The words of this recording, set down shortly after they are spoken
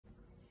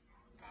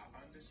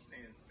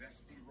understand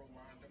Zesty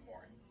Rolanda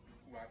Martin,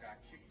 who I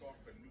got kicked off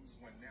of News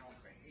One Now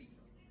for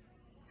hating.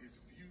 His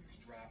views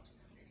dropped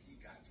and he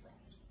got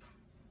dropped.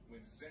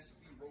 When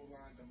Zesty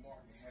Rolanda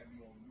Martin had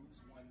me on News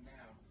One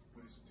Now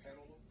with his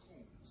panel of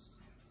coons,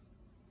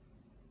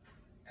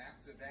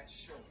 after that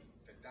showing,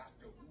 the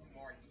Dr.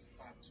 Umar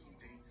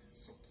Ifatunde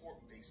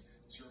support-based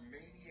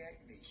Germaniac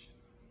Nation,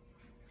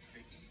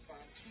 the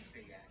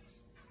Ifatunde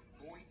Acts,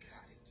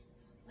 boycotted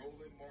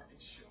Roland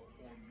Martin's show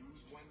on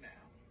News One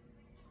Now.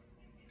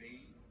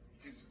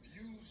 His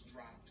views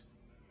dropped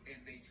and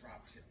they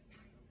dropped him.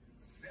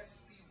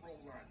 Zesty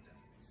Rolanda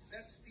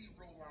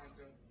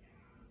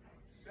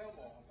fell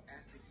off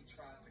after he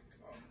tried to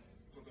come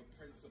for the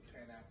Prince of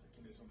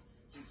Pan-Africanism.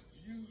 His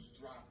views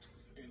dropped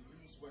and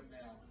News One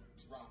Now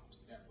dropped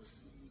that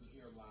receding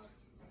hairline,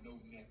 no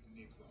neck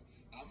Negro.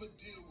 I'ma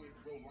deal with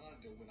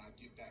Rolanda when I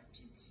get back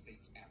to the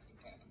States after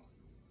Panama.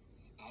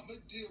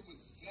 I'ma deal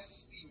with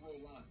Zesty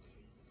Rolanda.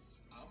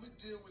 I'ma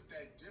deal with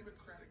that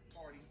Democratic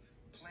Party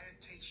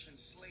plantation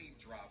slave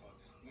driver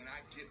when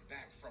I get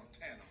back from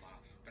Panama,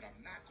 but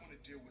I'm not gonna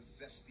deal with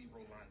Zesty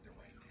Rolanda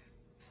right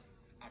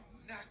now. I'm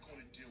not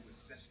going to deal with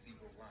Zesty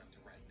Rolanda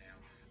right now.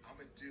 I'm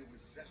going to deal with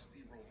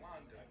Zesty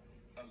Rolanda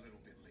a little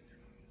bit later.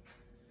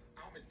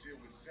 I'm going to deal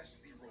with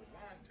Zesty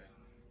Rolanda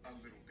a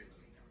little bit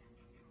later.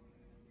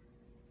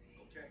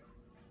 Okay?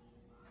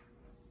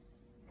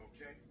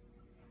 Okay?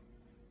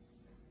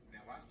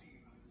 Now I see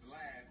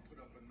Vlad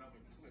put up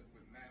another clip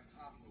with Matt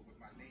Hoffa with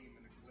my name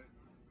in the clip.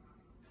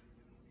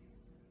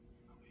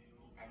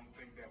 I don't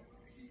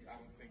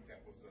think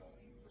that was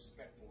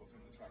respectful of him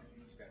to try to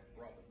use that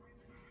brother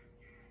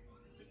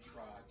to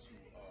try to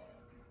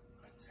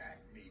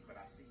attack me, but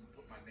I see he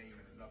put my name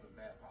in another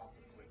Matt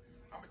Hoffa clip.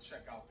 I'm gonna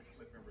check out the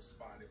clip and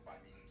respond if I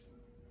need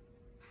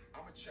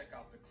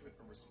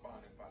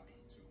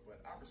to. But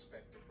I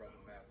respect the brother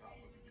Matt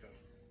Hoffa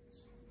because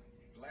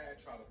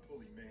Vlad tried to pull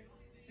him in.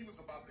 He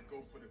was about to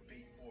go for the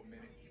bait for a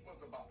minute. He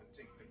was about to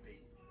take the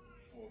bait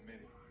for a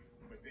minute,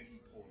 but then he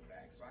pulled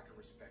back, so I can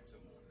respect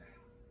him on that.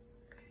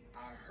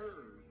 I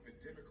heard the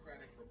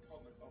Democratic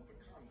Republic of the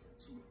Congo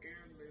to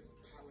airlift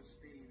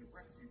Palestinian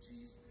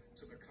refugees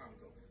to the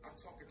Congo. I'm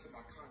talking to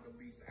my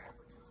Congolese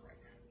Africans right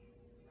now.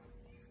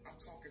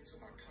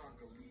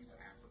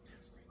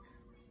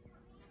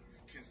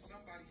 Can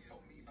somebody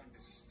help me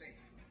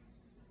understand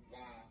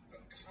why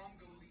the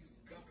Congolese